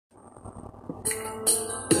All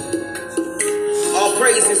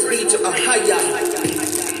praises be to Ahaya,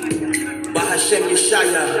 Bahashem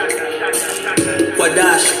Yeshaya,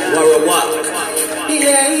 Kwadash Warawak.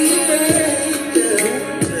 Yeah, yeah.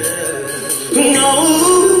 No.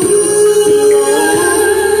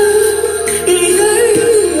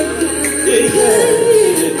 Yeah,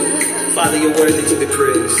 yeah. Father, you're worthy to be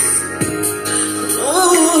praised. Oh,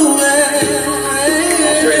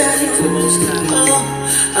 all praise be to the Most High.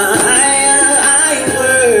 I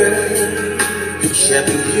worship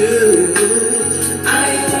you. I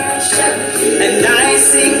worship you. And I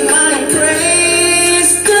sing my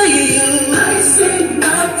praise to you. I sing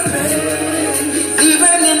my praise.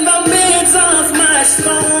 Even in the midst of my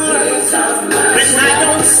storm, when I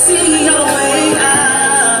don't see your way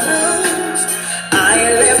out, I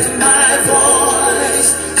lift my voice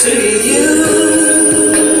to you.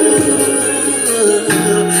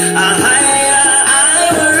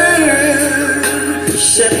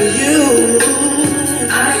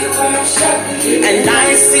 And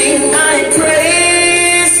I sing my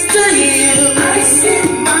praise to you. I sing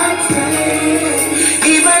my praise.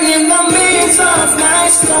 Even in the midst of my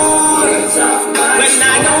storm, when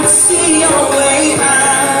I don't see your way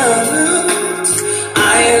out, I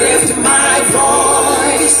lift my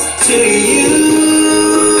voice to you.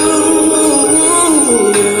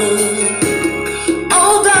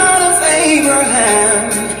 Oh God of Abraham,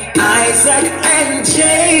 Isaac and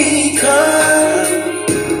Jacob,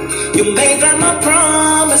 you made them a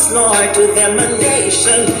promise, Lord, to them a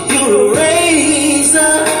nation you raise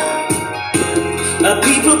up, a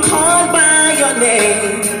people called by your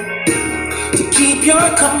name, to keep your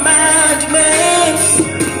commandments.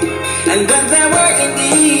 And when they were in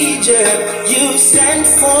Egypt, you sent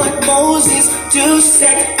forth Moses to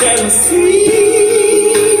set them free.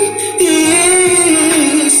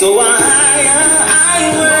 So I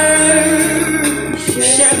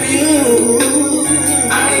worship you.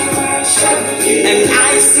 And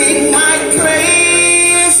I sing my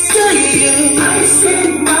praise to you. I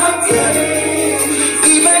sing my praise.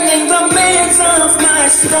 Even in the midst of my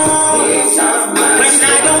storm, when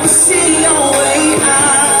I don't see your way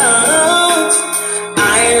out, I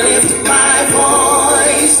lift my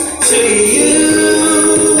voice to you,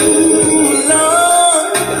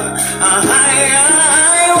 Lord. I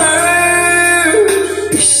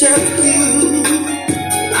worship you.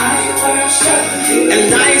 I worship you. And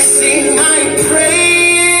I sing my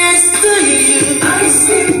praise to you. I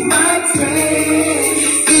sing my praise.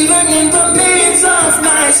 Even in the midst of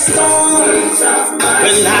my storm,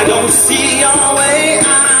 when I don't see your way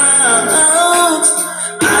out,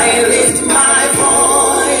 I lift my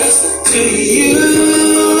voice to you.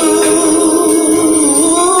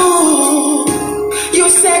 You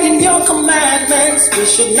said in your commandments we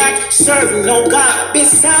should not serve no God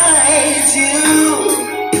besides you.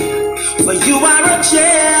 For you are a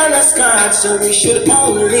jealous God, so we should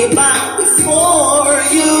only bow before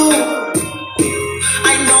you.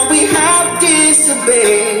 I know we have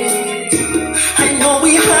disobeyed, I know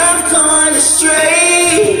we have gone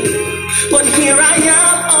astray, but here I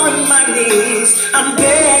am on my knees, I'm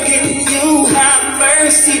begging you, have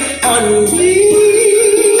mercy on me,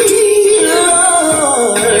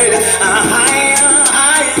 Lord. I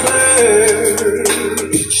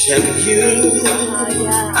worship you.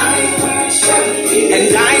 And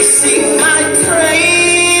I sing my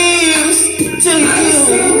praise to you.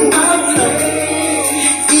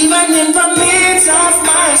 Even in the midst of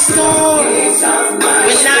my storm,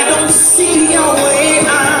 when I don't see your way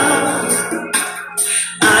out,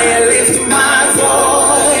 I lift my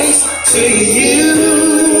voice to you.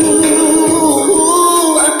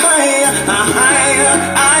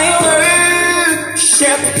 I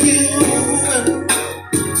worship you.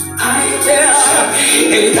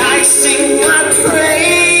 And I sing my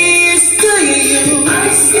praise to you. I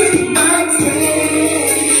sing my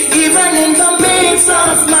praise. Even in the midst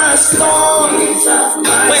of my storm,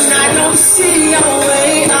 when I don't see your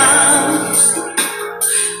way out,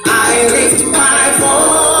 I lift my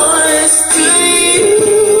voice to you,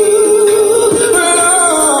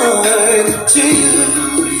 Lord, to you.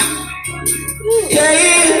 Yeah,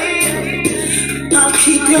 I'll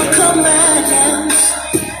keep your commandments.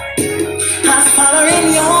 Following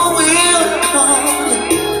your will,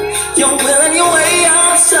 your will and your way,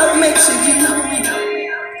 I'll submit to you.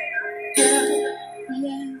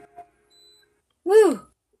 Yeah. Woo!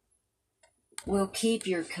 We'll keep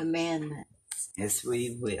your commandments. Yes,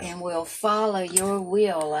 we will. And we'll follow your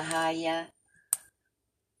will, Ahaya.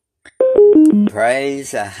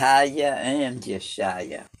 Praise Ahaya and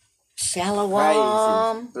Jeshaya. Shalom.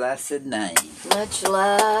 Praise his blessed name. Much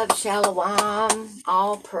love. Shalom.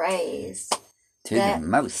 All praise. to the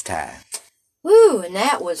Most High. Woo, and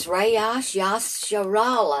that was Rayash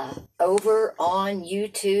Yasharala over on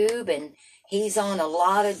YouTube, and he's on a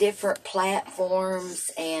lot of different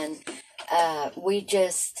platforms, and we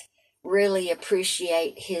just really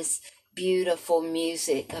appreciate his beautiful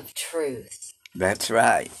music of truth. That's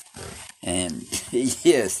right. And he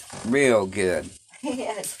is real good.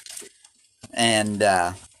 Yes. And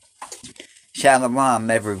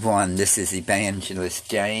Shalom, everyone. This is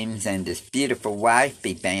Evangelist James and his beautiful wife,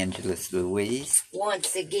 Evangelist Louise.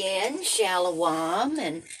 Once again, Shalom,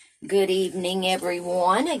 and good evening,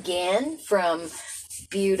 everyone, again from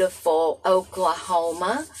beautiful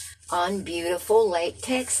Oklahoma on beautiful Lake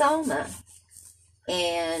Texoma.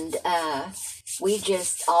 And we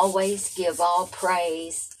just always give all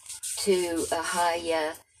praise to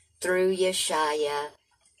Ahaya through Yeshaya,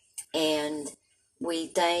 and we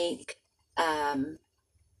thank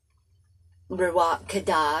Ruach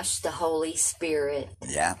Kadash, the Holy Spirit,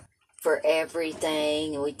 for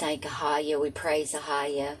everything. And we thank Ahaya, we praise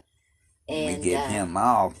Ahaya. And we give him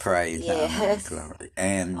all praise, honor, and glory.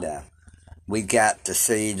 And we got to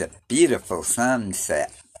see the beautiful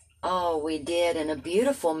sunset. Oh, we did, and a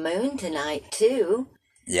beautiful moon tonight, too.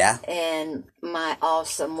 Yeah. And my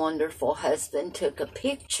awesome, wonderful husband took a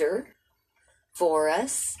picture for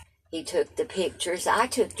us. He took the pictures. I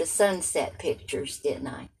took the sunset pictures, didn't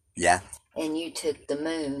I? Yeah. And you took the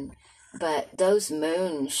moon. But those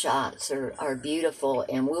moon shots are beautiful,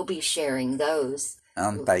 and we'll be sharing those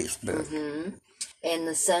on Facebook. Mm-hmm. And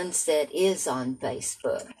the sunset is on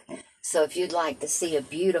Facebook. So if you'd like to see a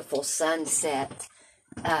beautiful sunset,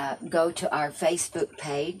 go to our Facebook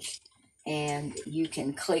page, and you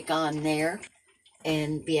can click on there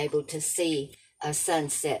and be able to see a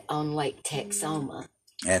sunset on Lake Texoma.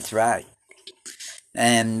 That's right.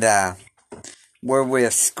 And we're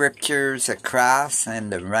with Scriptures Across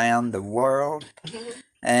and Around the World,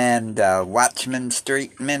 and Watchman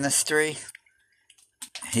Street Ministry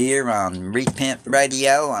here on Repent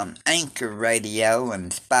Radio, on Anchor Radio,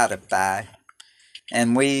 and Spotify.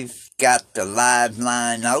 And we've got the live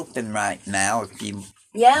line open right now if you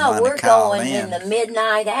we're going in the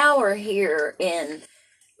midnight hour here in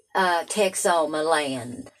Texoma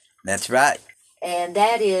land. That's right. And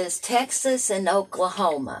that is Texas and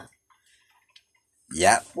Oklahoma.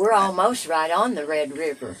 Yep. We're almost right on the Red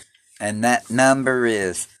River. And that number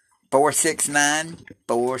is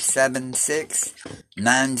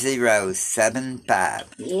 469-476-9075.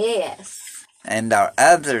 Yes. And our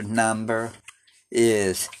other number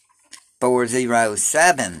is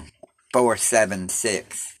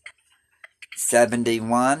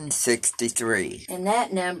 407-476-7163. And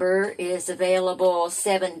that number is available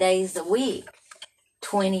 7 days a week,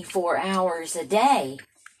 24 hours a day.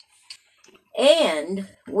 And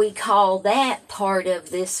we call that part of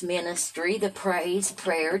this ministry the Praise,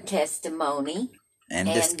 Prayer, Testimony, and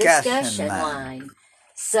discussion line.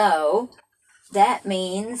 So that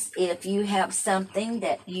means if you have something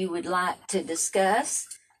that you would like to discuss,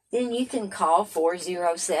 then you can call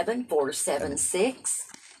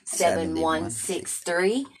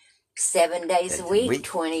 407-476-7163, 7 days a week,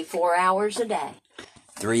 24 hours a day.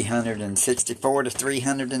 364 to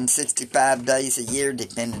 365 days a year,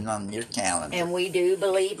 depending on your calendar. And we do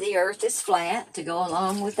believe the earth is flat, to go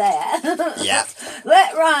along with that. Yeah.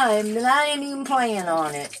 That rhymed, and I ain't even playing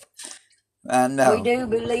on it. I know. We do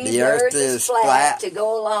believe the earth is flat, to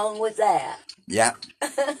go along with that. Yeah.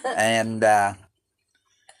 And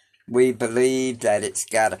we believe that it's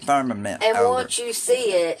got a firmament and over. once you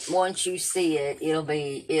see it, it'll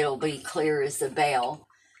be clear as a bell.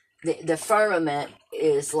 The firmament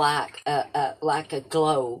is like a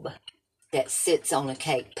globe that sits on a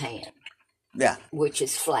cake pan. Yeah. Which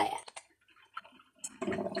is flat.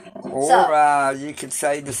 Or you could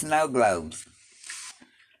say the snow globes,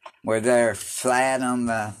 where they're flat on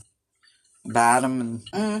the bottom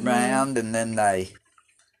and round, and then they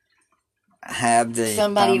have the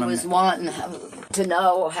Somebody was wanting to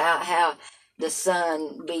know how the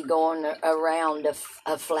sun be going around a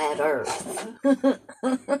flat earth.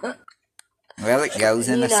 Well, it goes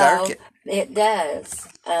in a circuit. It does.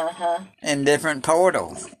 In different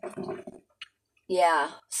portals. Yeah,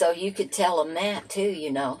 so you could tell them that too,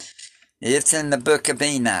 It's in the Book of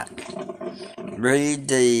Enoch. Read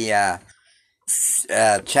the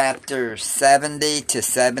chapter 70 to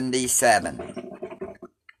 77.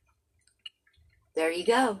 There you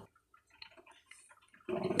go.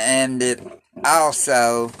 And it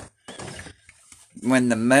also, when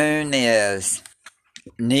the moon is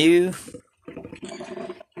new,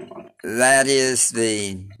 that is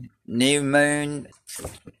the new moon.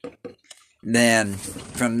 Then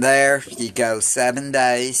from there you go 7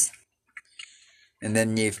 days, And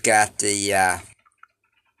then you've got the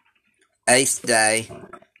 8th day,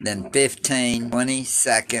 then 15,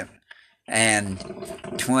 22nd, and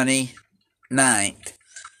 29th.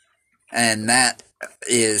 And that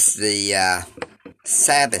is the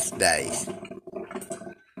Sabbath days.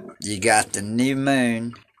 You got the new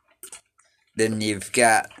moon, then you've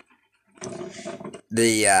got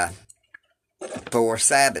the 4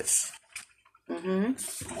 Sabbaths. Mm-hmm.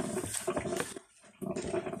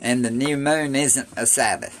 And the new moon isn't a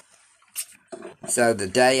Sabbath. So the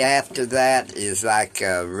day after that is like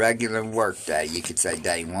a regular work day. You could say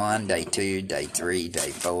day 1, day 2, day 3, day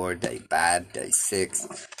 4, day 5, day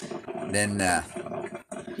 6. Then,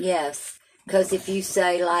 Yes, because if you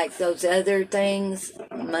say like those other things,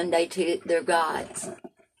 Monday, Tuesday, they're gods.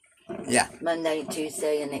 yeah, Monday,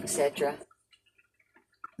 Tuesday, and etc.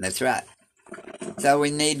 that's right. So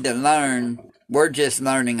we need to learn. We're just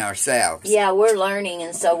learning ourselves. Yeah, we're learning,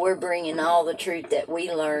 and so we're bringing all the truth that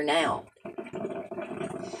we learn out.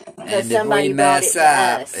 And somebody brought it to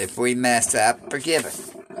us. if we mess up, forgive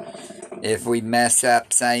us. If we mess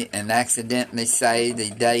up, say, and accidentally say the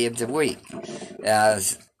day of the week,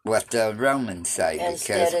 as what the Romans say,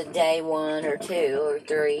 Instead of day 1 or 2 or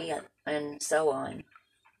 3, and so on.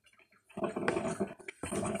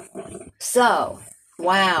 So,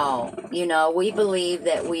 wow, we believe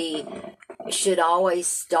that we should always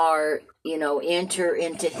start, enter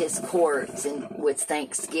into his courts and with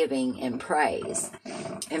thanksgiving and praise.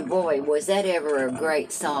 And boy, was that ever a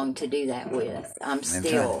great song to do that with.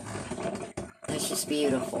 That's just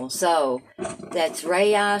beautiful. So, that's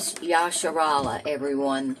Re'ah Yasharallah,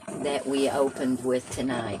 everyone, that we opened with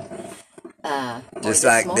tonight. Just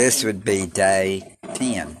like this would be day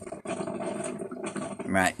 10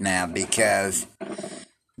 right now, because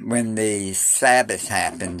when the Sabbath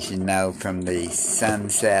happens, from the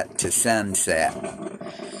sunset to sunset.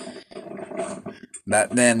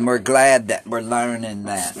 But then we're glad that we're learning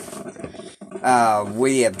that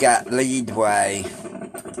we have got leadway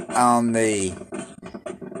on the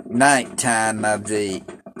nighttime of the,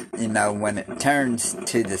 when it turns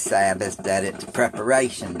to the Sabbath, that it's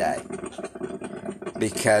preparation day.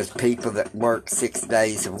 Because people that work 6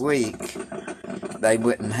 days a week, they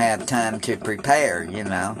wouldn't have time to prepare,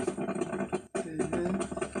 Mm-hmm.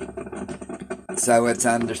 So it's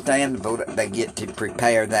understandable that they get to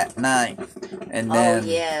prepare that night. And then, oh,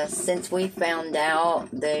 yes. Since we found out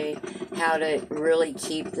how to really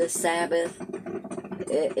keep the Sabbath,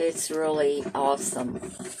 it's really awesome.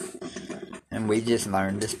 And we just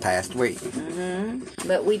learned this past week. Mm-hmm.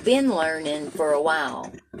 But we've been learning for a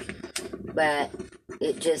while. But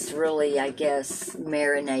it just really, I guess,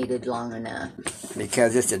 marinated long enough.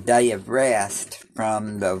 Because it's a day of rest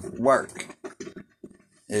from the work,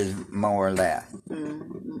 is more or less.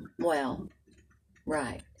 Mm-hmm. Well,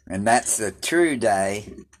 right. And that's the true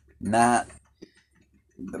day, not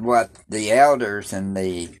what the elders and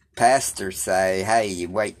the pastors say, hey, you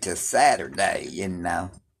wait till Saturday,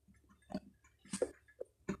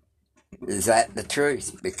 Is that the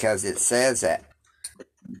truth? Because it says that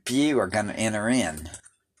few are going to enter in.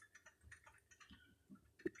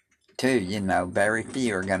 Too, very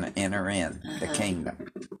few are going to enter in the kingdom.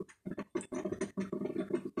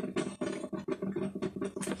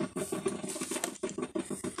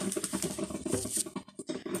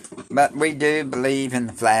 But we do believe in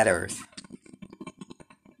the flat earth.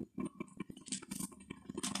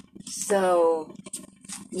 So,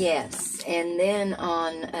 yes. And then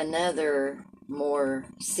on another more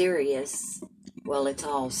serious, well, it's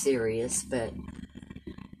all serious, but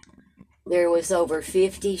there was over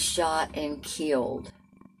 50 shot and killed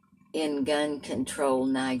in gun control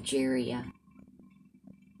Nigeria.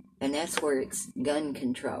 And that's where it's gun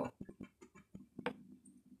control.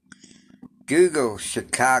 Google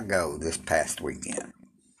Chicago this past weekend.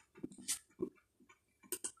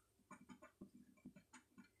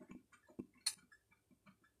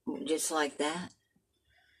 Just like that?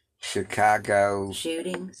 Chicago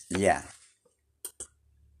shootings? Yeah.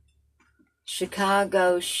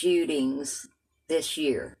 Chicago shootings this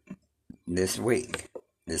year. This week.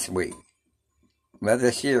 Well,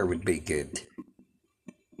 this year would be good.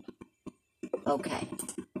 Okay.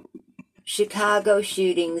 Chicago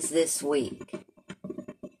shootings this week.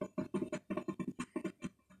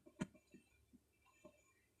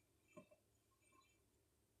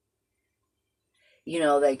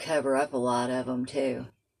 They cover up a lot of them too.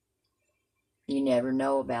 You never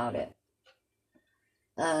know about it.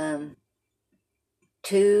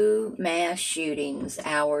 2 mass shootings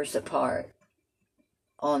hours apart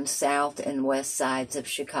on south and west sides of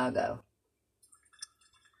Chicago.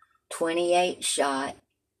 28 shot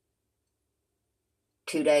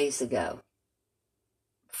 2 days ago.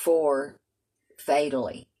 4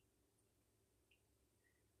 fatally.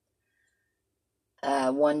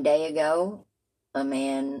 1 day ago, a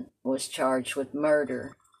man was charged with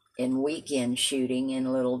murder in weekend shooting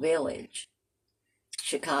in Little Village,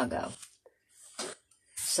 Chicago.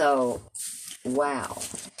 So, wow.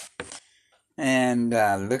 And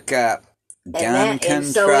look up gun control. And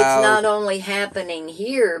so it's not only happening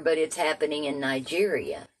here, but it's happening in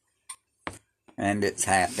Nigeria. And it's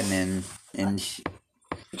happening in...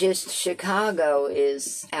 Just Chicago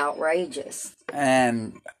is outrageous.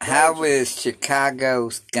 And how is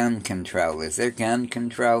Chicago's gun control? Is there gun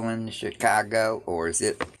control in Chicago, or is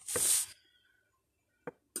it...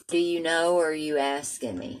 Do you know, or are you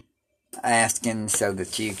asking me? Asking so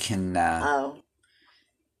that you can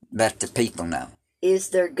let the people know. Is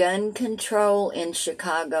there gun control in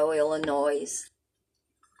Chicago, Illinois?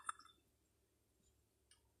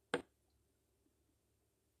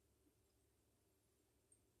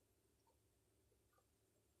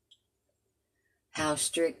 How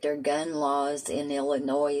strict are gun laws in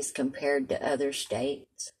Illinois compared to other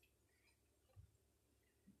states?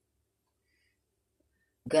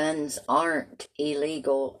 Guns aren't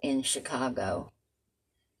illegal in Chicago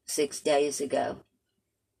 6 days ago.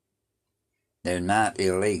 They're not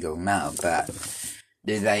illegal, no, but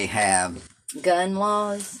do they have... Gun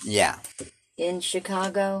laws? Yeah. In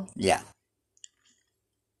Chicago? Yeah.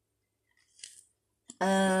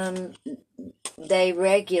 They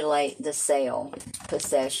regulate the sale,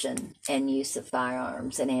 possession, and use of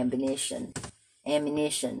firearms and ammunition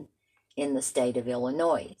in the state of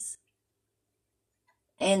Illinois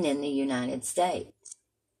and in the United States.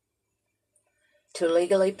 To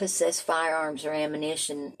legally possess firearms or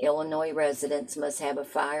ammunition, Illinois residents must have a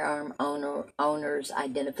firearm owner's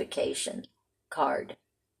identification card,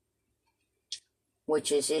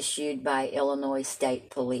 which is issued by Illinois State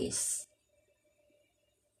Police.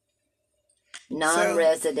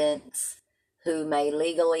 Non-residents who may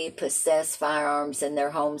legally possess firearms in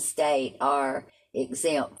their home state are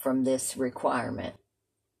exempt from this requirement.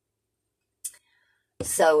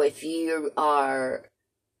 So if you are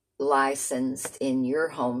licensed in your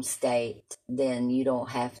home state, then you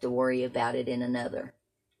don't have to worry about it in another.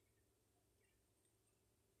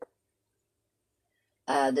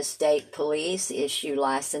 The state police issue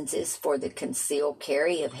licenses for the concealed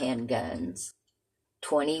carry of handguns,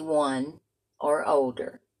 21 or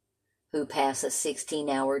older, who pass a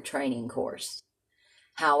 16-hour training course.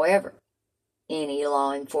 However, any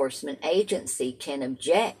law enforcement agency can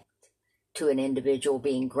object to an individual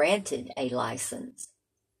being granted a license.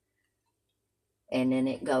 And then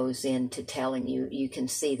it goes into telling you, you can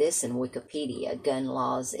see this in Wikipedia, gun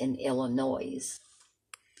laws in Illinois.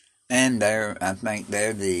 And I think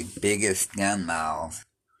they're the biggest gun laws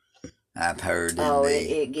I've heard in the country.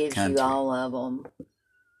 It gives you all of them.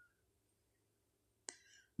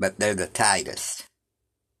 But they're the tightest.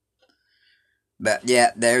 But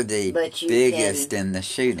yet they're the biggest in the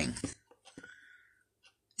shooting.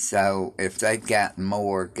 So if they've got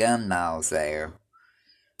more gun laws there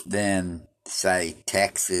than, say,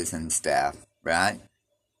 Texas and stuff, right?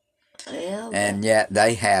 Yeah. And yet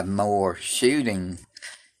they have more shooting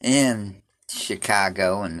in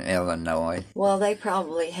Chicago and Illinois. Well, they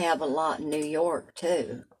probably have a lot in New York,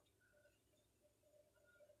 too.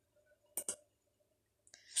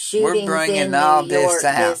 Shootings We're bringing in all New York this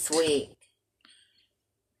out this week.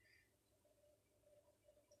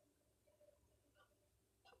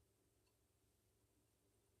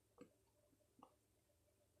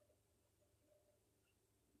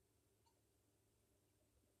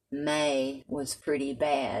 May was pretty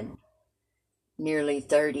bad. Nearly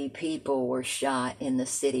 30 people were shot in the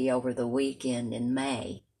city over the weekend in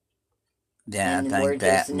May. Yeah, and I think we're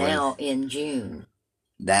that just now in June.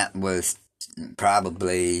 That was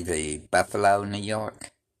probably the Buffalo, New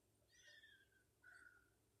York.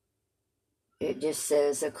 It just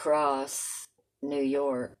says across New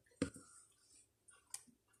York.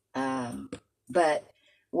 But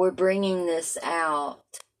we're bringing this out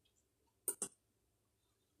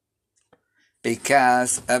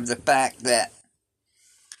because of the fact that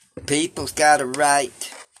people's got a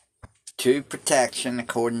right to protection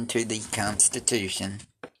according to the Constitution.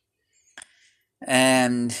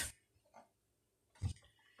 And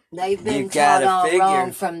they've been taught all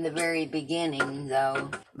wrong from the very beginning,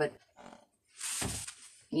 though. But,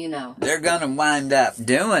 you know. They're going to wind up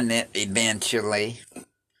doing it eventually.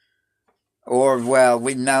 Or, well,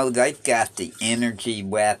 we know they've got the energy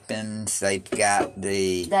weapons. They've got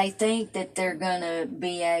the... They think that they're going to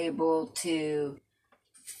be able to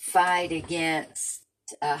fight against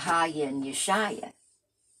Hayya and Yeshaya.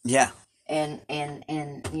 Yeah.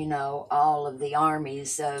 and you know, all of the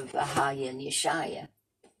armies of Ahiah and Yeshaya.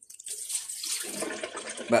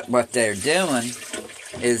 But what they're doing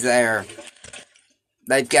is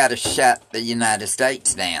they've got to shut the United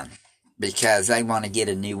States down because they want to get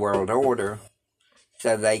a new world order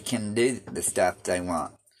so they can do the stuff they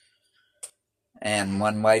want. And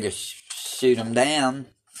one way to shoot them down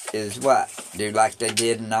is what? Do like they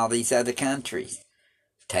did in all these other countries.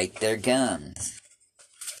 Take their guns.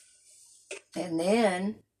 And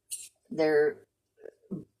then they're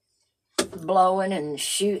blowing and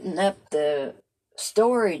shooting up the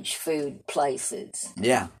storage food places.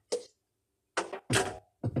 Yeah.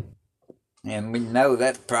 And we know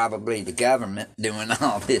that's probably the government doing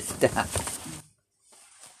all this stuff.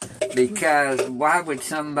 Because why would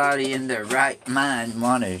somebody in their right mind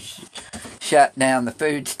want to shut down the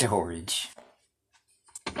food storage?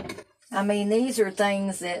 I mean, these are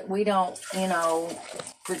things that we don't, you know,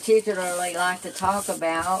 particularly like to talk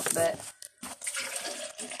about, but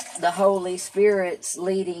the Holy Spirit's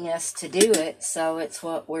leading us to do it, so it's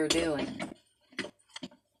what we're doing.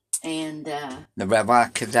 And the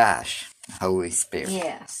Ruach Kodesh, Holy Spirit.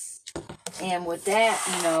 Yes. And with that,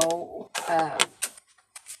 you know,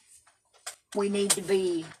 we need to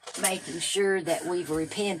be making sure that we've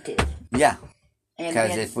repented. Yeah. And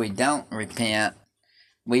because if we don't repent,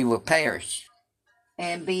 we will perish.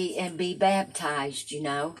 And be baptized, you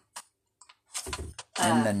know.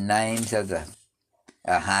 In the names of the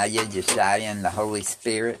Ahiah, Yeshaya, and the Holy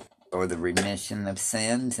Spirit, for the remission of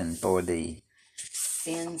sins and for the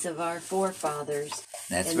sins of our forefathers.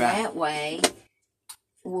 That's and right. That way,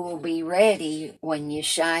 we'll be ready when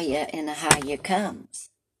Yeshaya and Ahiah comes.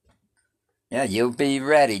 Yeah, you'll be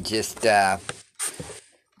ready. Just strive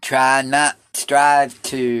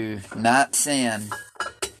to not sin.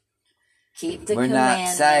 Keep the We're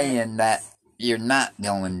commandments. not saying that you're not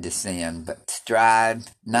going to sin, but strive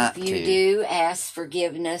not to. If you do, ask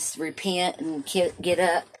forgiveness, repent, and get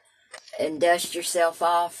up and dust yourself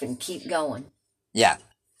off and keep going. Yeah.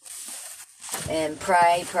 And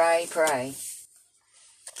pray.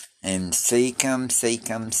 And seek him.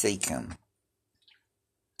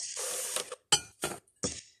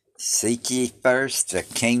 Seek ye first the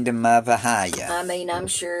kingdom of Ahiah. I mean, I'm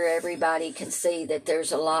sure everybody can see that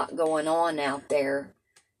there's a lot going on out there,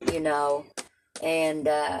 you know, and,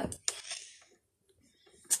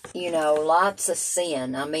 you know, lots of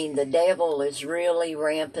sin. I mean, the devil is really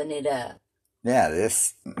ramping it up. Yeah,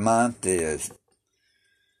 this month is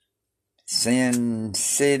Sin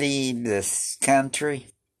City, this country,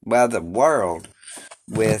 well, the world,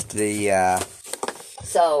 with the...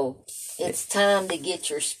 So, it's time to get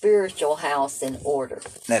your spiritual house in order.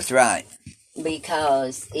 That's right.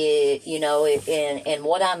 Because, and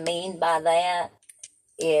what I mean by that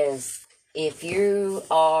is if you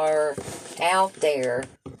are out there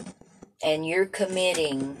and you're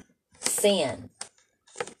committing sin,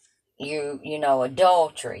 you know,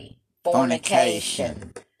 adultery,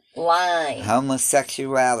 fornication, lying,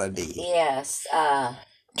 homosexuality, yes,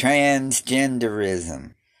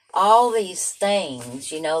 transgenderism, all these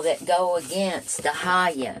things, you know, that go against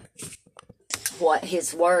Ahiah, what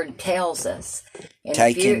his word tells us. And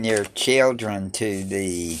taking your children to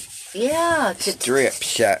the strip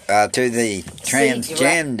show, to the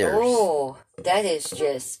transgenders. Oh, that is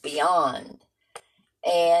just beyond.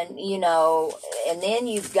 And, you know, and then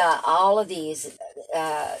you've got all of these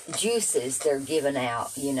juices they're giving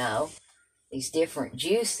out, you know, these different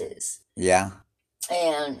juices. Yeah.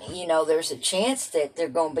 And, you know, there's a chance that they're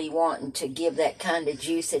going to be wanting to give that kind of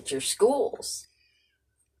juice at your schools.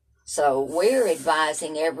 So we're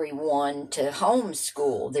advising everyone to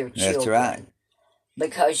homeschool their children. That's right.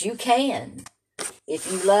 Because you can. If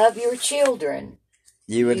you love your children,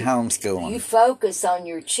 you would homeschool them. You focus on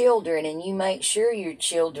your children and you make sure your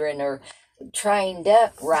children are trained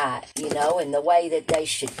up right, you know, in the way that they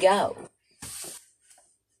should go.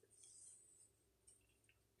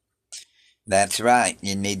 That's right.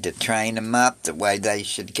 You need to train them up the way they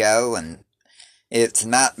should go, and it's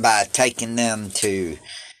not by taking them to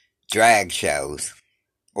drag shows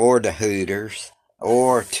or to Hooters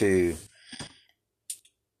or to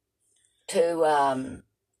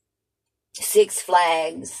Six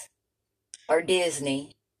Flags or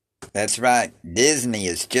Disney. That's right. Disney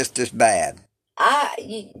is just as bad. I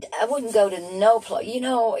wouldn't go to no place. You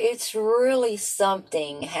know, it's really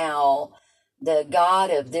something how the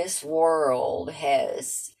God of this world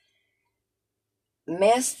has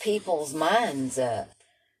messed people's minds up.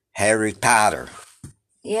 Harry Potter.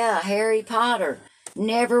 Yeah, Harry Potter.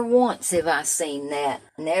 Never once have I seen that.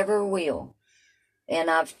 Never will.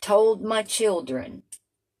 And I've told my children,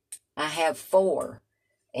 I have 4,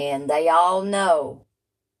 And they all know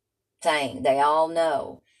they all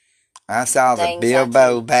know. I saw the Things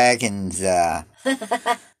Bilbo Baggins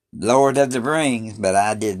Lord of the Rings, but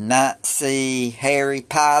I did not see Harry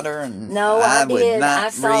Potter, and No, I would did. not I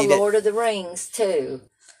saw read it. Lord of the Rings too.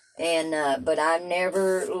 And but I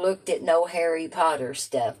never looked at no Harry Potter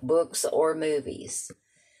stuff, books or movies.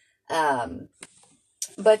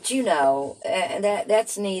 But you know,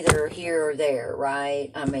 that's neither here or there,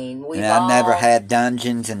 right? I mean, And I never had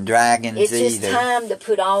Dungeons and Dragons it's either. just time to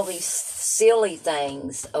put all these silly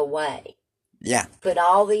things away. Yeah. Put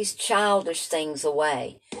all these childish things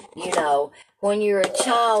away. You know, when you're a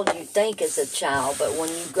child, you think as a child, but when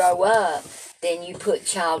you grow up, then you put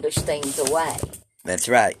childish things away. That's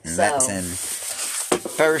right. And So- that's in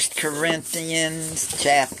 1 Corinthians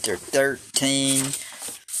chapter 13,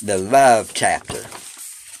 the love chapter.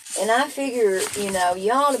 And I figure, you know,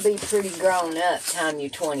 you ought to be pretty grown up time you're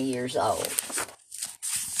 20 years old.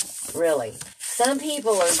 Really. Some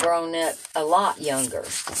people are grown up a lot younger.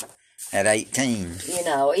 At 18. You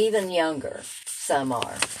know, even younger. Some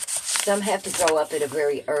are. Some have to grow up at a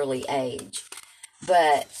very early age.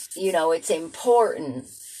 But, you know, it's important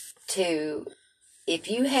to,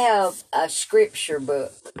 if you have a scripture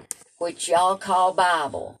book, which y'all call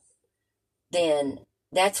Bible, then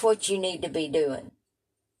that's what you need to be doing.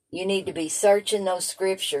 You need to be searching those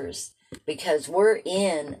scriptures because we're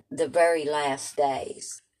in the very last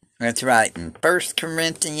days. That's right. In 1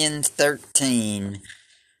 Corinthians 13,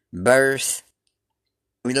 verse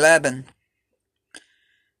 11.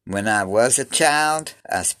 When I was a child,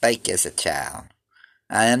 I spake as a child.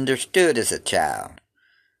 I understood as a child.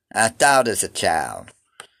 I thought as a child.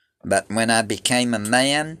 But when I became a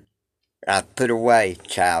man, I put away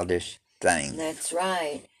childish things. That's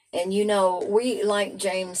right. And you know, we, like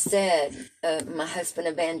James said, my husband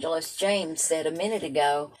evangelist James said a minute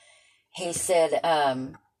ago, he said,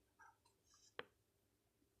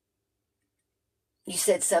 you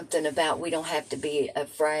said something about we don't have to be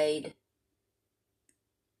afraid.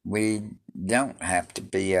 We don't have to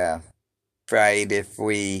be afraid if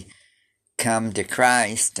we come to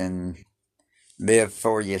Christ and live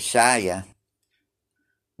for Yeshua.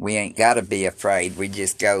 We ain't got to be afraid. We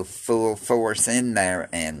just go full force in there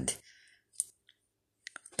and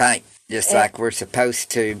fight just like we're supposed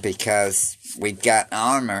to because we've got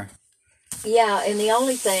armor. Yeah, and the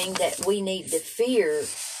only thing that we need to fear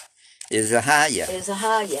is Ahaya.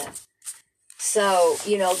 So,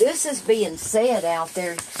 you know, this is being said out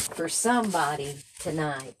there for somebody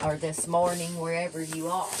tonight or this morning, wherever you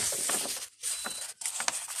are.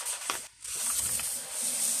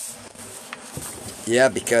 Yeah,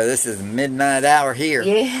 because this is the midnight hour here.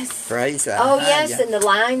 Yes. Praise God. Oh, yes, and the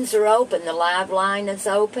lines are open. The live line is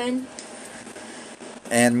open.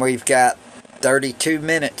 And we've got 32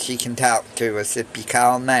 minutes you can talk to us if you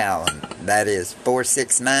call now. And that is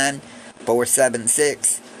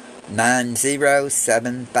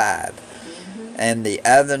 469-476-9075. And the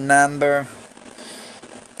other number,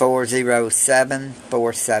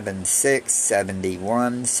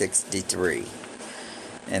 407-476-7163.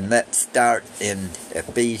 And let's start in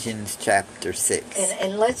Ephesians chapter 6.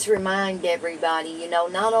 And let's remind everybody, you know,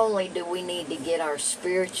 not only do we need to get our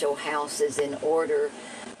spiritual houses in order,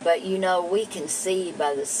 but, you know, we can see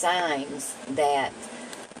by the signs that,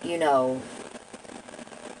 you know,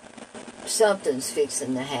 something's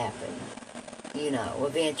fixing to happen, you know,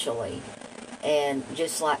 eventually. And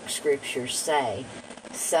just like scriptures say.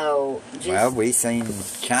 So, just... Well, we seen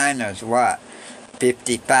China's,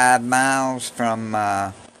 55 miles from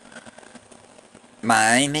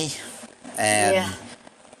Miami, and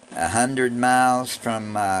 100 miles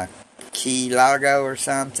from Key Largo or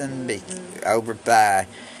something, over by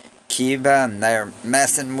Cuba, and they're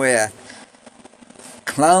messing with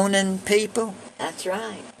cloning people. That's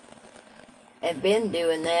right. Have been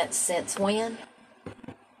doing that since when?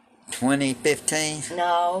 2015?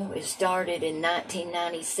 No, it started in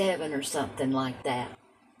 1997 or something like that.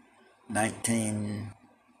 1992.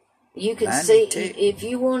 You can see, if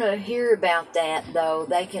you want to hear about that, though,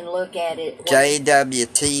 they can look at it.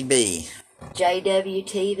 JWTV.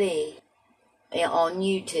 JWTV on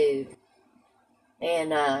YouTube.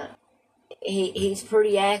 And he's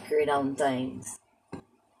pretty accurate on things.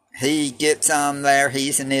 He gets on there,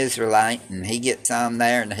 he's an Israelite, and he gets on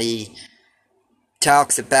there and he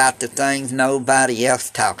talks about the things nobody else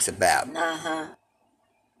talks about.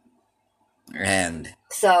 And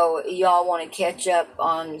so y'all want to catch up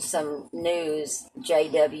on some news,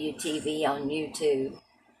 JWTV on YouTube.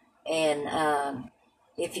 And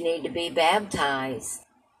if you need to be baptized,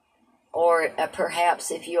 or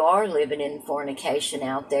perhaps if you are living in fornication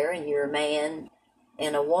out there and you're a man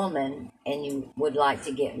and a woman and you would like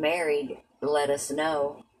to get married, let us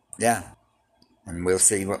know. Yeah. And we'll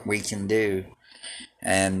see what we can do.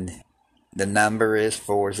 And the number is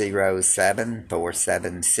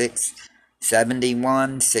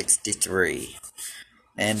 407-476-7163.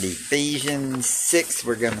 And Ephesians 6,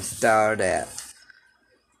 we're going to start at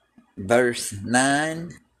verse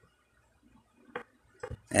 9.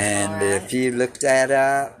 And All right. if you look that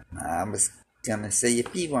up, I was going to see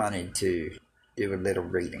if you wanted to do a little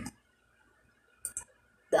reading.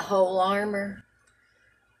 The whole armor?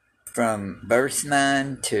 From verse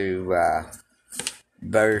 9 to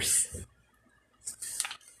verse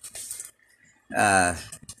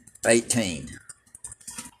 18.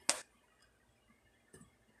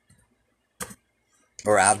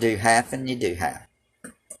 Or I'll do half and you do half.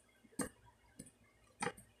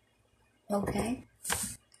 Okay.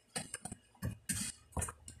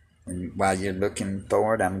 And while you're looking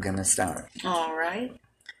for it, I'm going to start. All right.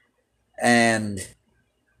 And,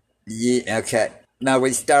 okay. No,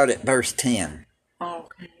 we start at verse 10.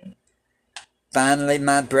 Okay. Finally,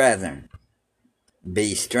 my brethren,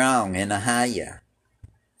 be strong in Ahiah,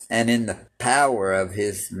 and in the power of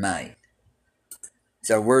his might.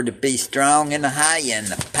 So we're to be strong in Ahiah and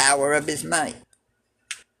the power of his might.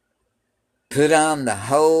 Put on the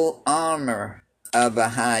whole armor of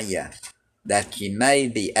Ahiah, that ye may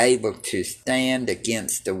be able to stand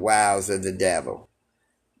against the wiles of the devil.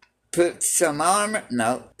 Put some armor?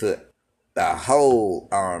 No, put the whole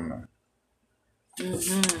armor of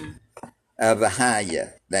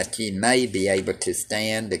Ahiah, that ye may be able to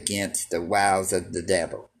stand against the wiles of the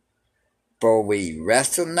devil. For we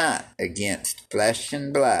wrestle not against flesh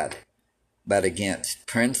and blood, but against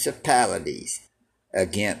principalities,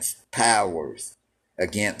 against powers,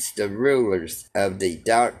 against the rulers of the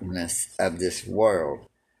darkness of this world,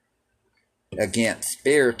 against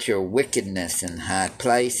spiritual wickedness in high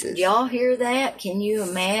places. Y'all hear that? Can you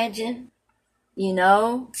imagine? You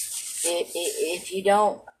know, if you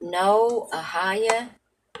don't know Ahiah,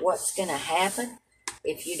 what's going to happen?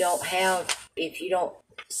 If you don't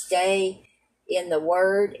stay in the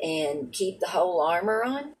Word and keep the whole armor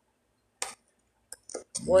on,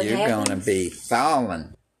 what You're happens? going to be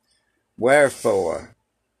fallen. Wherefore,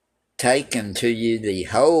 take unto you the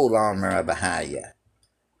whole armor of Ahiah,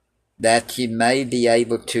 that you may be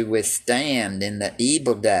able to withstand in the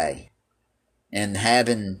evil day, and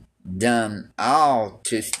having done all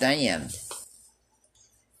to stand.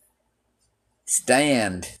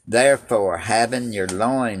 Stand, therefore, having your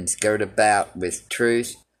loins girt about with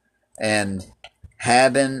truth, and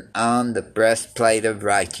having on the breastplate of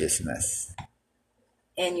righteousness,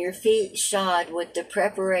 and your feet shod with the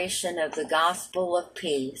preparation of the gospel of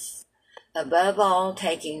peace, above all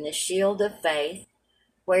taking the shield of faith,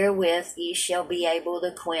 wherewith ye shall be able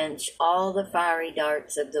to quench all the fiery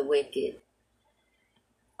darts of the wicked.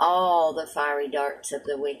 All the fiery darts of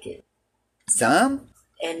the wicked. Some?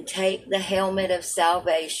 And take the helmet of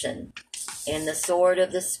salvation and the sword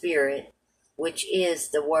of the Spirit, which is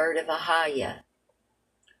the word of Ahiah,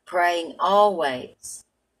 praying always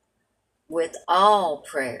with all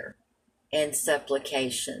prayer and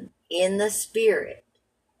supplication in the Spirit,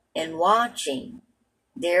 and watching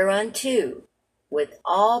thereunto with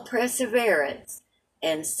all perseverance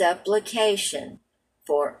and supplication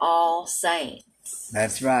for all saints.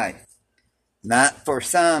 That's right. Not for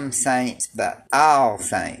some saints, but all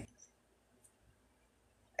saints.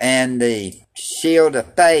 And the shield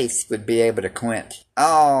of faith would be able to quench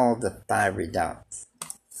all the fiery darts.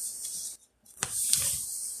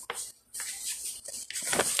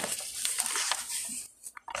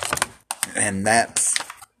 And that's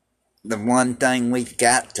the one thing we've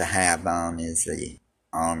got to have on is the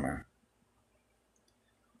armor.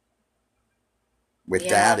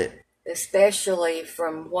 Without it, especially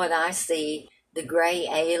from what I see, the gray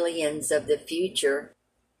aliens of the future,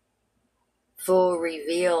 full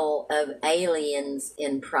reveal of aliens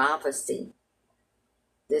in prophecy.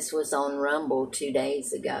 This was on Rumble 2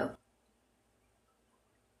 days ago.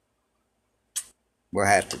 we'll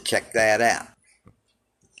have to check that out.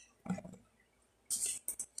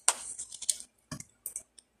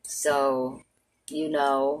 So,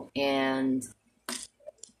 and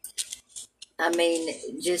I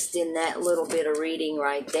mean, just in that little bit of reading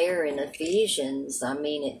right there in Ephesians, I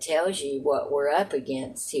mean, it tells you what we're up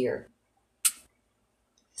against here.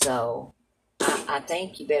 So, I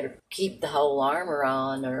think you better keep the whole armor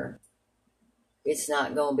on, or it's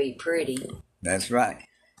not going to be pretty. That's right.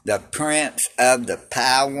 The prince of the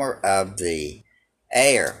power of the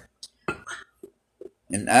air.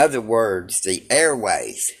 In other words, the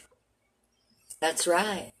airways. That's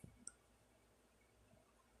right.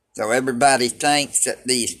 So everybody thinks that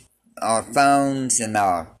our phones and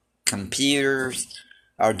our computers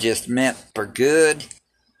are just meant for good.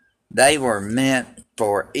 They were meant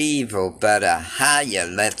for evil, but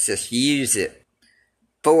Ahia lets us use it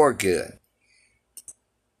for good,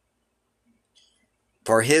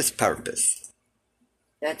 for his purpose.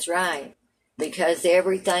 That's right. Because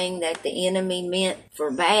everything that the enemy meant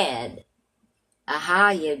for bad,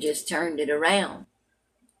 Ahia just turned it around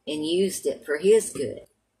and used it for his good.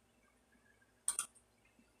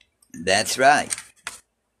 That's right.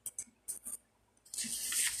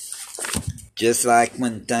 Just like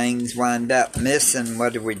when things wind up missing,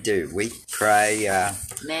 what do? We pray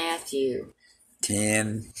Matthew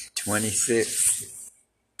 10:26.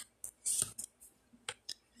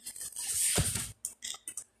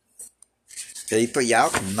 People, y'all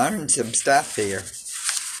can learn some stuff here.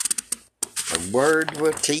 The Word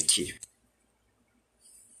will teach you.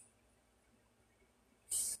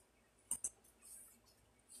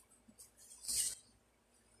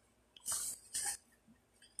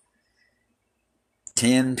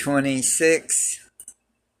 $10.26.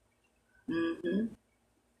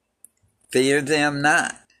 Fear them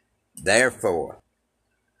not, therefore,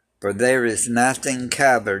 for there is nothing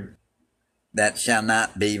covered that shall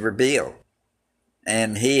not be revealed,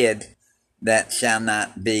 and hid that shall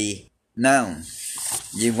not be known.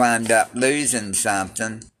 You wind up losing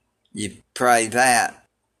something, you pray that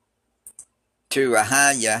to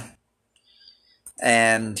Ahia,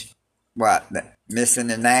 and what? Missing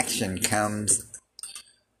in action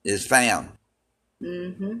is found.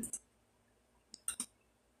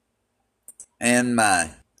 And my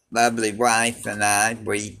lovely wife and I,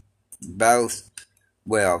 we both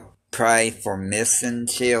will pray for missing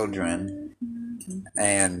children,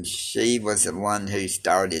 and she was the one who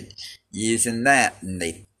started using that in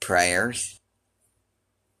the prayers.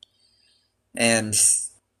 And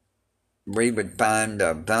we would find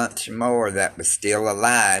a bunch more that was still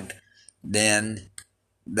alive than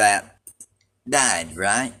that died,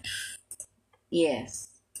 right? Yes.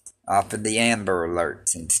 Off of the Amber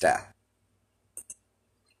Alerts and stuff.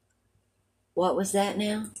 What was that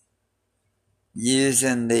now?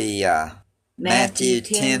 Using the Matthew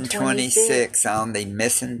 10:26 on the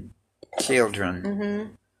missing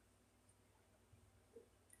children.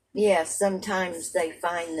 Yes, sometimes they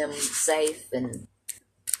find them safe and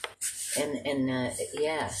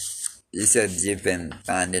yes. You said you've been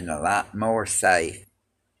finding a lot more safe.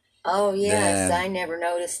 Oh yes, I never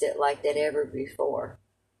noticed it like that ever before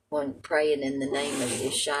when praying in the name of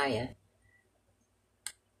Yeshua.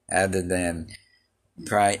 Other than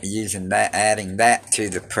using that, adding that to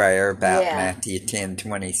the prayer about Matthew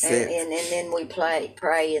 10:26. And then we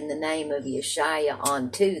pray in the name of Yeshua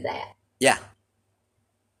onto that. Yeah.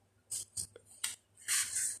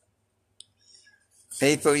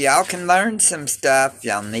 People, y'all can learn some stuff.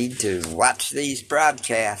 Y'all need to watch these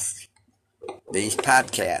broadcasts, these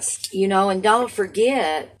podcasts. You know, and don't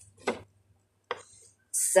forget,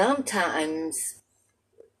 sometimes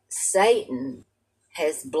Satan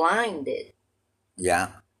has blinded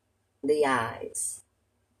the eyes.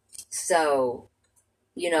 So,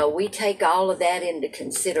 you know, we take all of that into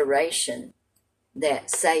consideration, that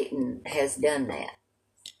Satan has done that.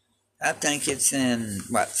 I think it's in,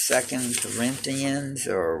 2 Corinthians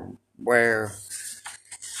or where?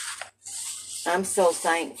 I'm so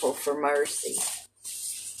thankful for mercy.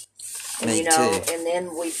 And, Me too. And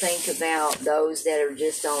then we think about those that are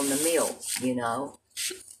just on the milk, you know.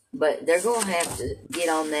 But they're going to have to get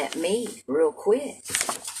on that meat real quick.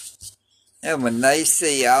 And when they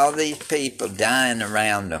see all these people dying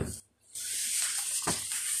around them,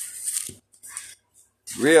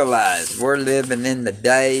 realize we're living in the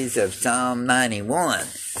days of Psalm 91.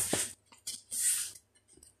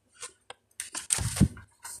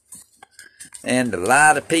 And a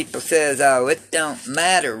lot of people says, oh, it don't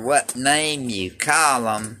matter what name you call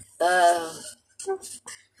them.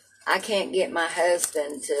 I can't get my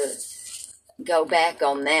husband to go back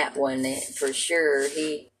on that one for sure.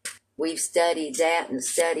 We've studied that and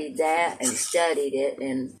studied that and studied it,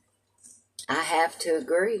 and I have to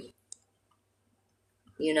agree.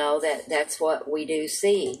 You know, that's what we do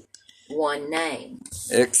see, one name.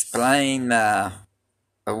 Explain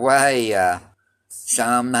away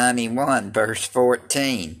Psalm 91, verse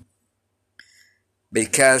 14.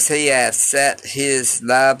 Because he hath set his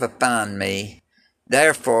love upon me,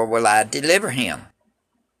 therefore will I deliver him.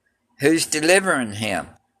 Who's delivering him?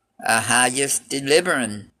 Ahia's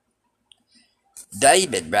delivering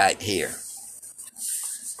David right here.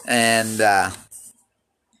 And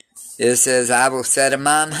it says, I will set him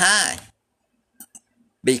on high,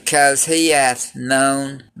 because he hath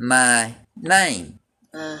known my name.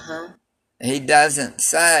 Uh-huh. He doesn't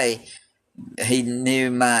say he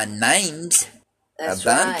knew my names. That's A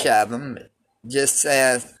bunch right. of them. Just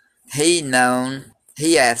says he has known my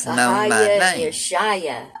Ahaya name.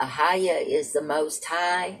 Yeshaya. Ahaya is the Most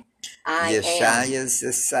High. I am. Yeshaya's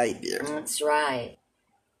the Savior. That's right.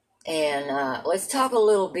 And let's talk a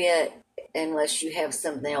little bit, unless you have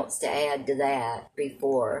something else to add to that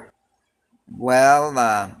before. Well,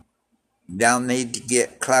 y'all need to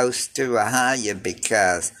get close to Ahaya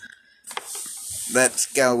because let's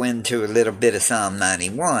go into a little bit of Psalm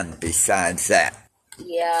 91 besides that.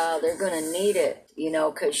 Yeah, they're going to need it,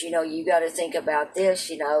 because, you got to think about this,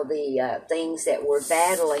 the things that we're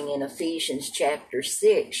battling in Ephesians chapter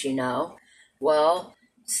 6, Well,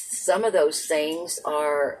 some of those things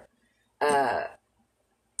are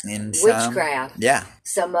In witchcraft. Yeah.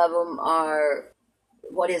 Some of them are,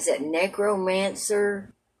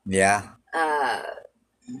 necromancer? Yeah.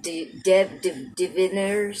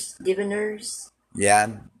 Diviners? Yeah.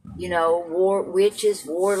 Witches,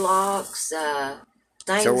 warlocks,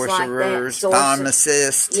 things Sorcerers, like that.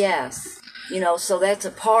 pharmacists. Yes. So that's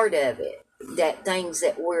a part of it. That things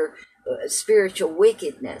that were spiritual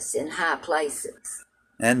wickedness in high places.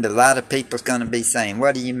 And a lot of people's going to be saying,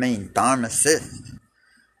 what do you mean, pharmacists?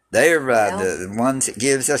 They're the ones that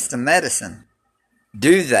gives us the medicine.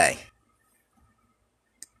 Do they?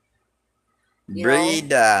 Read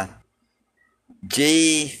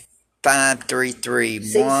G5331.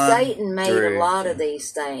 See, Satan made a lot of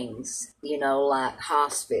these things, like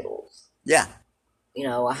hospitals. Yeah.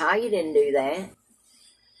 Ahaya didn't do that.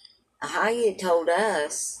 Ahaya told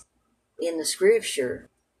us in the scripture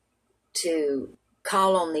to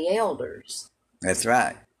call on the elders. That's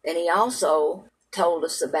right. And he also told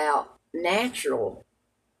us about natural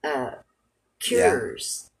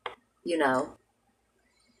cures,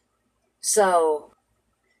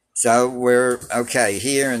 So we're, okay,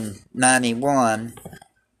 here in 91,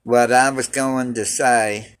 what I was going to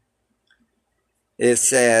say, it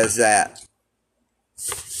says that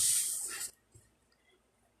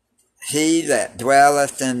he that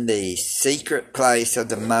dwelleth in the secret place of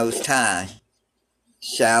the Most High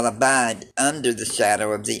shall abide under the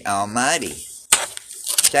shadow of the Almighty.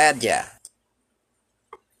 Shaddai.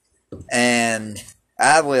 And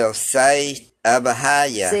I will say of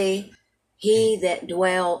Ahaya. See, he that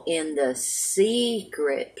dwell in the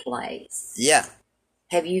secret place. Yeah.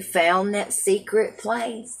 Have you found that secret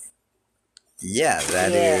place? Yeah,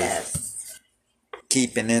 that is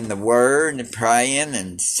keeping in the Word and praying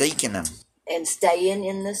and seeking Him. And staying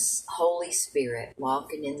in the Holy Spirit,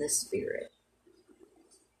 walking in the Spirit.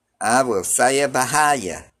 I will say of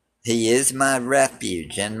Ahaya, he is my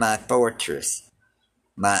refuge and my fortress.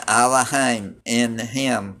 My Elohim, in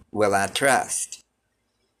him will I trust.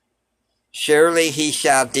 Surely he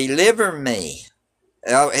shall deliver me.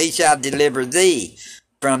 Oh, he shall deliver thee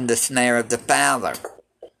from the snare of the fowler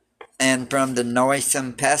and from the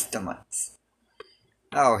noisome pestilence.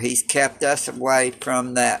 Oh, he's kept us away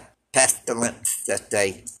from that pestilence that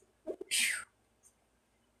they...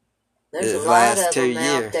 There's a lot of them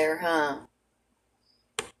out there, huh?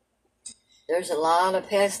 There's a lot of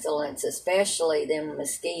pestilence, especially them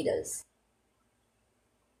mosquitoes.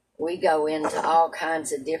 We go into all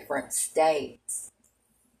kinds of different states.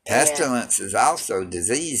 Pestilence is also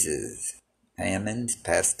diseases. Famines,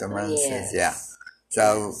 pestilences, yeah.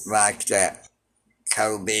 So, like that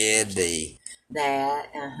COVID, the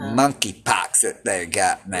monkeypox that they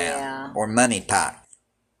got now, or moneypox.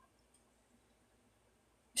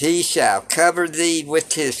 He shall cover thee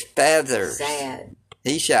with his feathers. Sad.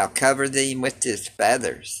 He shall cover thee with his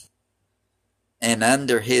feathers, and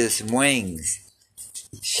under his wings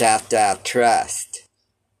shalt thou trust.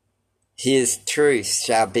 His truth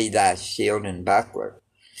shall be thy shield and buckler.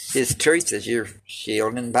 His truth is your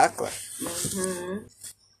shield and buckler. Mm-hmm.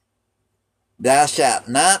 Thou shalt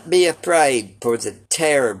not be afraid for the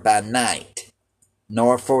terror by night,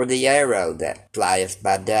 nor for the arrow that flieth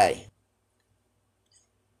by day,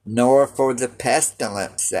 nor for the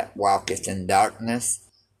pestilence that walketh in darkness,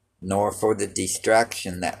 nor for the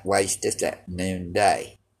destruction that wasteth at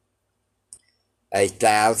noonday.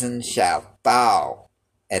 1,000 shall fall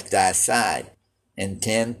at thy side, and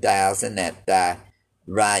 10,000 at thy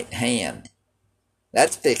right hand.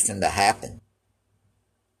 That's fixing to happen.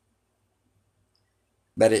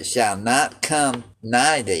 But it shall not come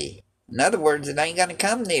nigh thee. In other words, it ain't going to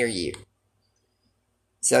come near you.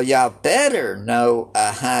 So y'all better know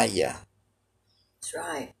Ahaya. That's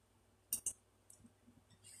right.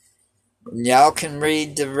 Y'all can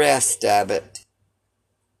read the rest of it.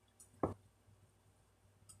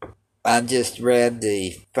 I just read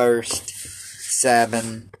the first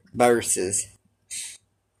 7 verses.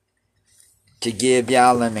 to give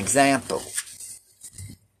y'all an example.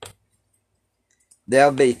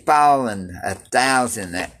 There'll be fallen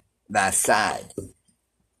 1,000 at thy side,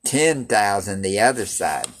 10,000 the other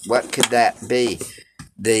side. What could that be?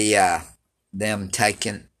 Them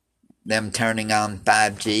turning on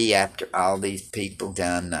 5G after all these people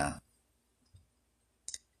done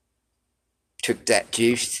took that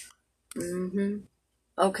juice. Mm-hmm.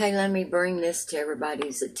 Okay, let me bring this to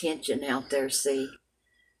everybody's attention out there. See,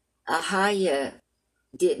 Ahiah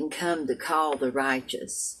didn't come to call the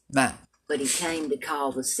righteous. No. But he came to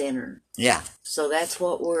call the sinner. Yeah. So that's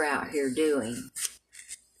what we're out here doing.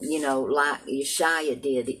 You know, like Yeshua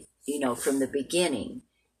did, you know, from the beginning.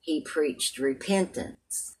 He preached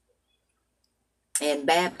repentance and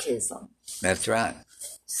baptism. That's right.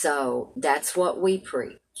 So that's what we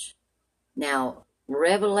preach. Now,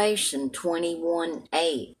 Revelation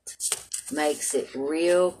 21:8 makes it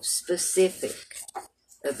real specific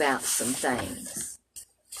about some things.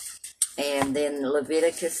 And then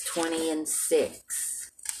Leviticus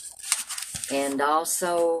 20:6. And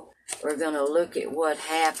also, we're going to look at what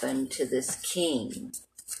happened to this king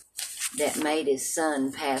that made his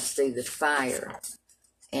son pass through the fire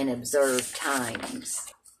and observe times.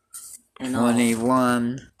 And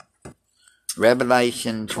 21,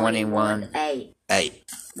 Revelation 21:8.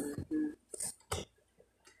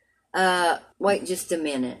 Wait just a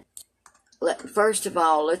minute. First of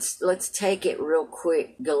all, let's take it real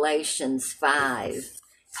quick. Galatians 5.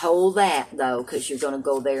 Hold that though, because you're going to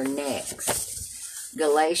go there next.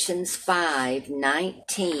 Galatians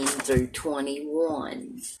 5:19 through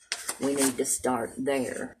 21. We need to start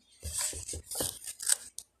there.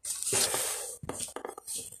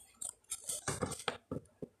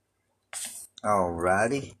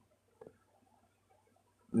 Alrighty.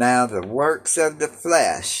 Now the works of the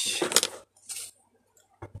flesh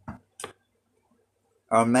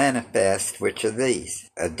are manifest, which are these: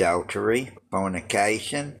 adultery,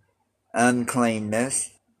 fornication,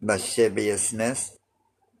 uncleanness, lasciviousness,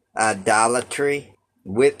 idolatry,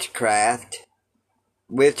 witchcraft,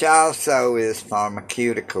 which also is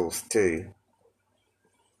pharmaceuticals too,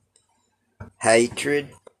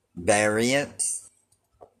 hatred, variance,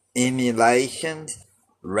 emulations,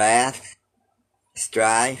 wrath,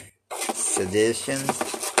 strife, seditions,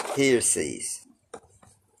 heresies,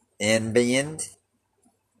 envyings,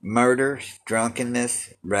 murders,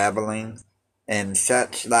 drunkenness, revelling, and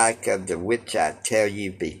such like, of the which I tell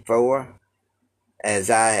you before, as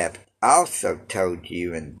I have also told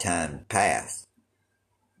you in time past,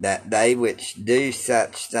 that they which do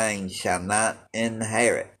such things shall not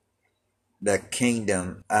inherit the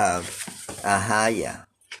kingdom of Ahiah.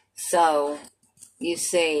 So, you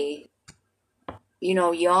see, you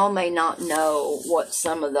know, y'all may not know what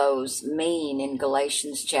some of those mean in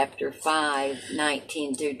Galatians chapter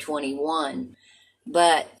 5:19 through 21,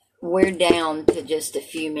 but we're down to just a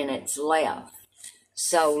few minutes left.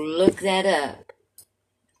 So look that up.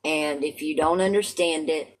 And if you don't understand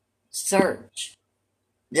it, search.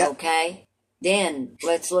 Yep. Okay? Then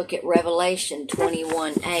let's look at Revelation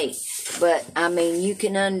 21:8. But, I mean, you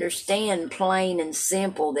can understand plain and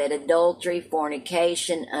simple that adultery,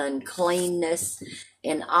 fornication, uncleanness,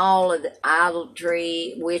 and all of the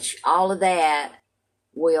idolatry, which all of that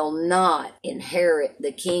will not inherit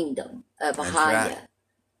the kingdom of Ahiah. Right.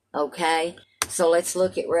 Okay? So let's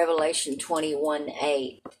look at Revelation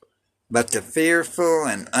 21:8. But the fearful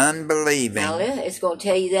and unbelieving, Now, it's going to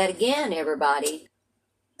tell you that again, everybody.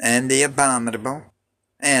 and the abominable,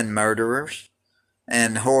 and murderers,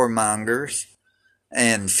 and whoremongers,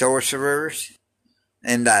 and sorcerers,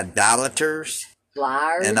 and idolaters,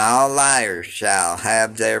 Liars and all liars shall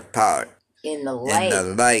have their part in the in lake. the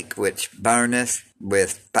lake which burneth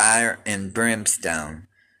with fire and brimstone,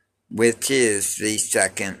 which is the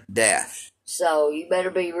second death. So you better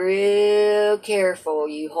be real careful,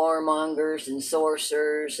 you whoremongers and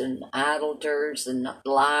sorcerers and idolaters and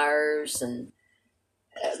liars and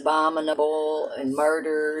abominable and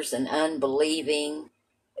murderers and unbelieving.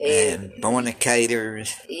 And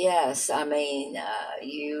fornicators. Yes, I mean,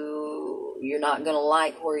 you're not going to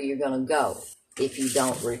like where you're going to go if you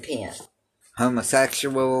don't repent.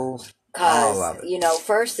 Homosexuals, all of it. You know,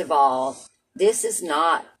 first of all, this is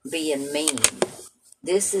not being mean.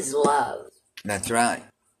 This is love. That's right.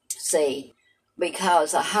 See,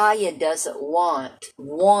 because Ahiah doesn't want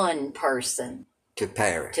one person To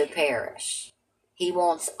perish. He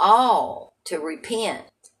wants all to repent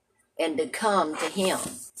and to come to him.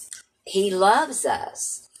 He loves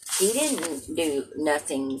us. He didn't do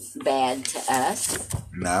nothing bad to us.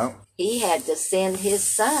 No. He had to send his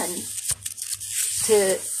son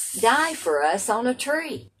to die for us on a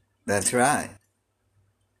tree. That's right.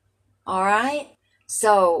 All right.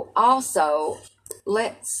 So also,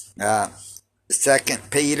 let's 2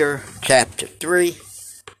 Peter chapter 3,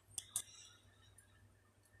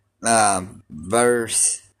 I'm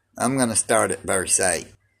going to start at verse 8.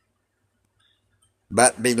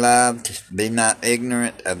 But, beloved, be not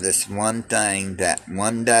ignorant of this one thing, that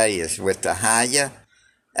one day is with Ahiah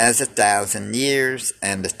as 1,000 years,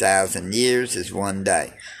 and 1,000 years is one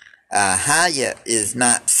day. Ahiah is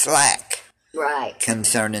not slack right.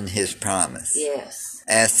 concerning his promise, Yes.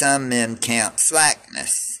 as some men count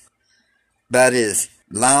slackness, but is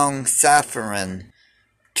long-suffering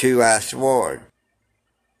to usward,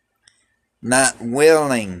 not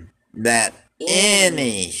willing that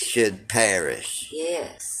any should perish,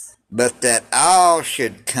 yes, but that all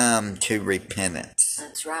should come to repentance.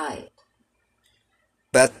 that's right.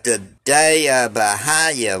 But the day of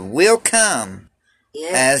Ahiah will come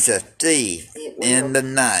Yes, as a thief it will. in the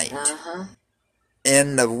night, Uh-huh.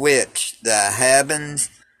 in the which the heavens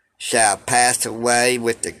shall pass away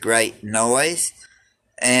with a great noise,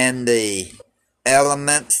 and the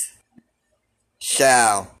elements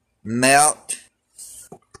shall melt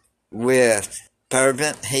with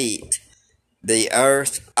fervent heat. The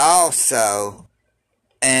earth also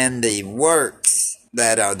and the works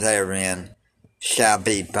that are therein shall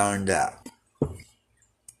be burned up.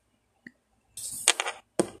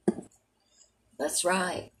 That's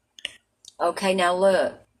right. Okay, now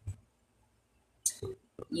look.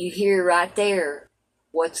 You hear right there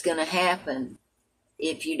what's going to happen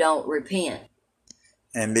if you don't repent.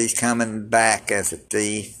 And he's coming back as a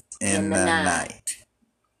thief in the night.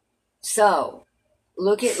 So,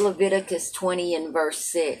 look at Leviticus 20 and verse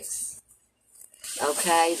 6.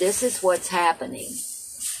 Okay, this is what's happening.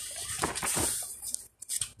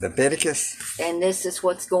 Leviticus? And this is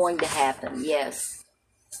what's going to happen, yes.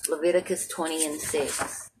 Leviticus 20 and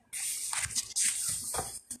 6.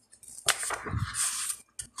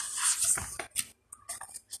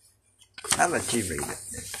 I'll let you read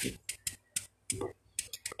it.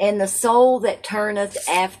 And the soul that turneth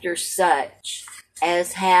after such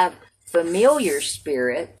as have familiar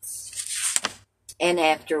spirits, and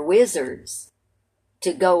after wizards,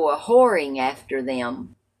 to go a-whoring after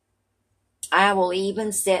them, I will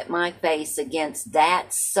even set my face against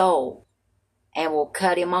that soul, and will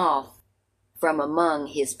cut him off from among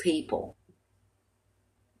his people.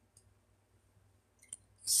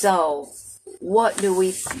 So, what do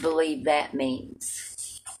we believe that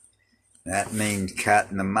means? That means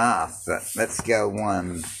cutting them off, but let's go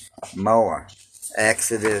one more.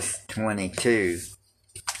 Exodus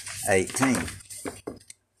 22:18.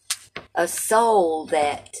 A soul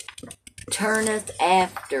that turneth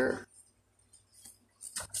after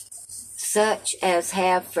such as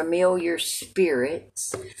have familiar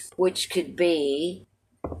spirits, which could be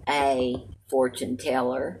a fortune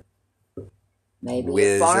teller, maybe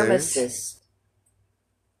Wizards. a pharmacist.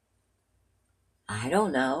 I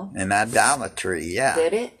don't know. And idolatry, yeah.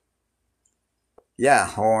 Did it? Yeah,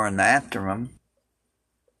 whoring after them,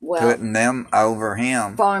 Well, putting them over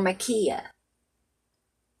him. pharmakia.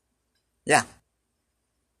 Yeah,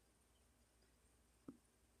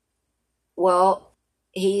 Well,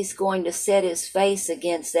 he's going to set his face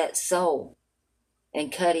against that soul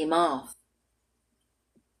and cut him off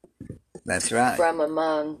that's right. from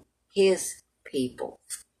among his people.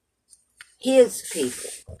 His people.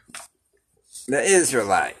 The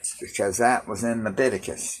Israelites, because that was in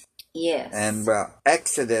Leviticus. Yes. And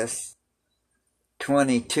Exodus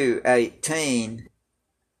 22:18,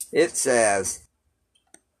 it says,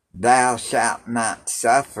 "Thou shalt not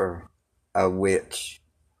suffer a witch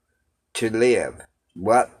to live."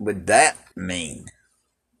 What would that mean?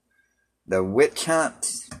 The witch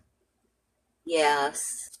hunts?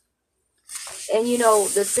 Yes. And you know,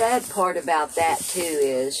 the sad part about that too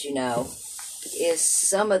is, is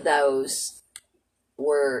some of those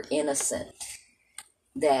were innocent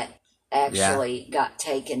that actually got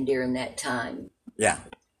taken during that time. Yeah.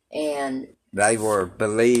 And They were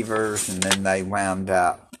believers, and then they wound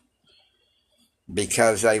up,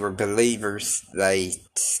 because they were believers, they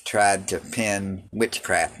tried to pin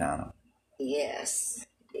witchcraft on them. yes,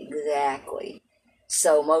 exactly.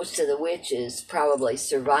 So most of the witches probably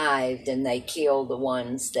survived, and they killed the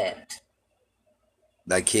ones that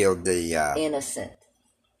They killed the innocent,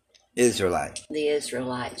 Israelites. the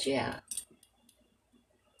Israelites, yeah.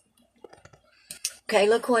 Okay,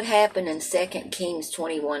 look what happened in 2 Kings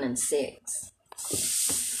 21 and 6.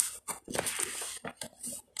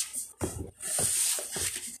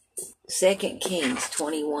 Second Kings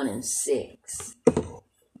 21 and 6.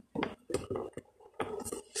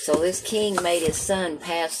 So this king made his son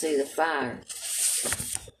pass through the fire.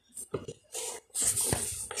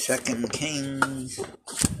 2 2 Kings.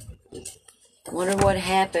 Wonder what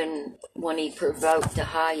happened when he provoked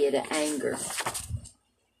Ahiah to anger.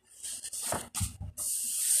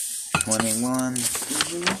 21.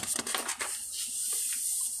 Mm-hmm.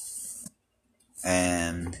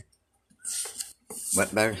 And what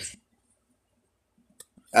verse?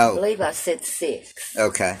 I Oh, believe I said 6.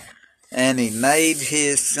 okay. And he made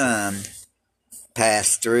his son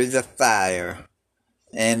pass through the fire,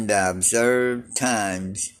 and observed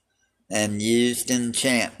times, and used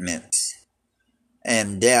enchantments,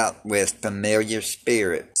 and dealt with familiar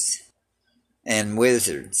spirits and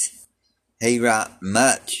wizards. He wrought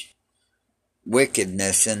much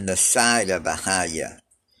wickedness in the sight of Ahiah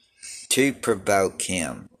to provoke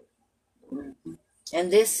him.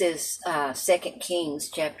 And this is 2 Kings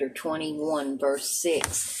chapter 21, verse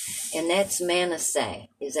 6. And that's Manasseh.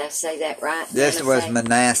 Is I say that right? This was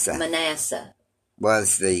Manasseh. Manasseh.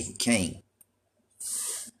 Was the king.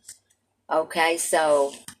 Okay,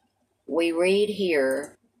 so we read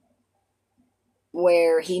here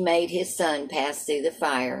where he made his son pass through the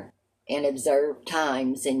fire and observed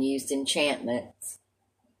times and used enchantments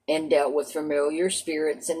and dealt with familiar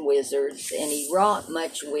spirits and wizards, and he wrought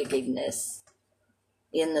much wickedness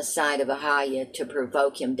in the sight of Ahiah to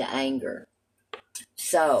provoke him to anger.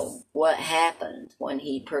 So, what happened when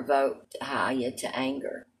he provoked Ahiah to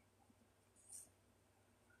anger?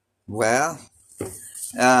 Well,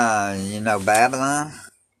 Babylon,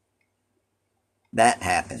 that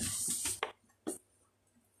happened.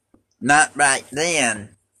 Not right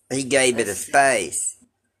then, he gave it a space,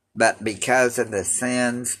 but because of the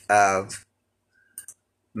sins of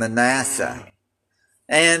Manasseh.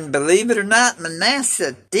 And believe it or not,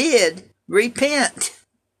 Manasseh did repent.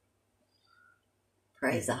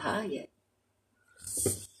 Praise Ahiah.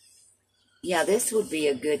 Yeah, this would be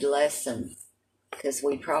a good lesson, because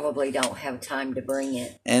we probably don't have time to bring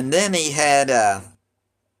it. And then he had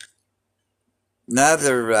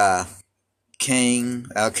another king,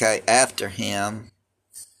 after him,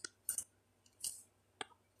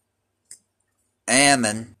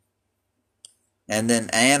 Ammon. And then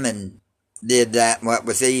Ammon did that what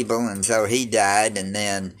was evil, and so he died, and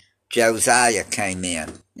then Josiah came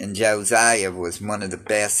in. And Josiah was one of the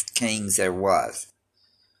best kings there was.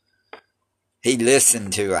 He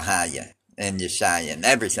listened to Ahiah and Josiah and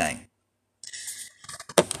everything.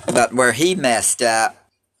 But where he messed up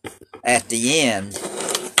at the end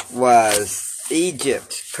was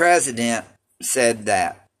Egypt's president said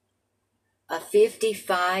that. A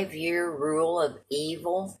 55-year rule of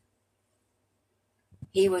evil?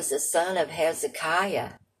 He was the son of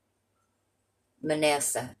Hezekiah,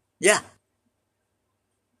 Manasseh. Yeah.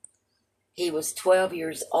 He was 12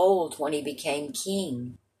 years old when he became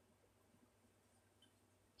king.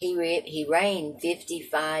 He reigned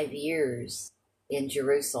 55 years in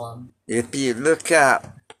Jerusalem. If you look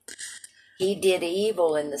up, He did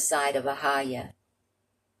evil in the sight of Ahiah,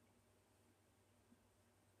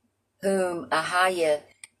 whom Ahiah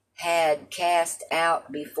had cast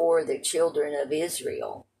out before the children of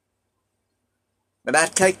Israel. but I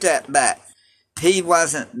take that back. He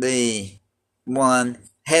wasn't the one,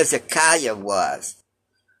 Hezekiah was.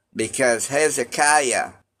 Because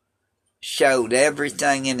Hezekiah showed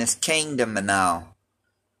everything in his kingdom and all.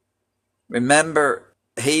 Remember,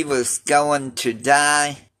 he was going to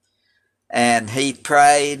die, and he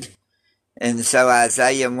prayed, and so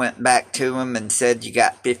Isaiah went back to him and said, you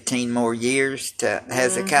got 15 more years to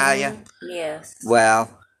Hezekiah? Mm-hmm. Yes.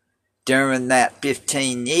 Well, during that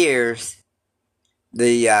 15 years,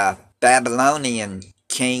 the Babylonian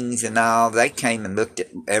kings and all, they came and looked at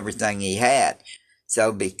everything he had.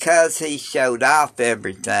 So because he showed off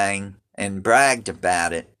everything and bragged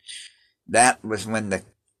about it, that was when the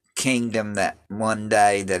kingdom that one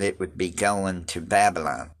day that it would be going to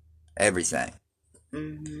Babylon. Everything.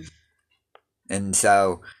 Mm-hmm. And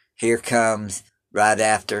so here comes, right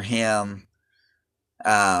after him,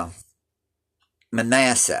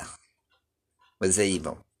 Manasseh was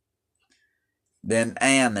evil. Then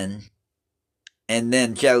Ammon, and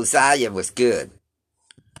then Josiah was good.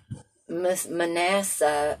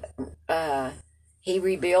 Manasseh, he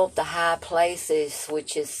rebuilt the high places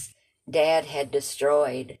which his dad had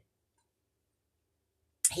destroyed.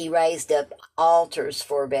 He raised up altars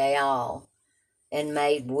for Baal and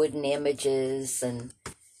made wooden images, and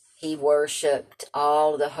he worshipped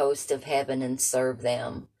all the host of heaven and served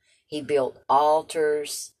them. He built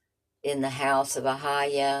altars in the house of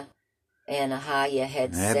Ahiah, and Ahiah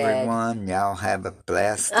had Everyone, y'all have a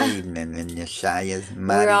blessed evening in Yeshua's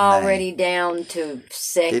mighty we're already name. down to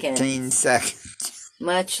seconds. 15 seconds.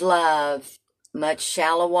 Much love, much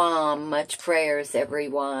shalom, much prayers,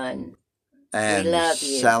 everyone. And we love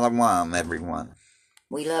you. Shalom, everyone.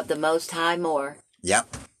 We love the Most High more.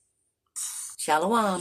 Yep. Shalom.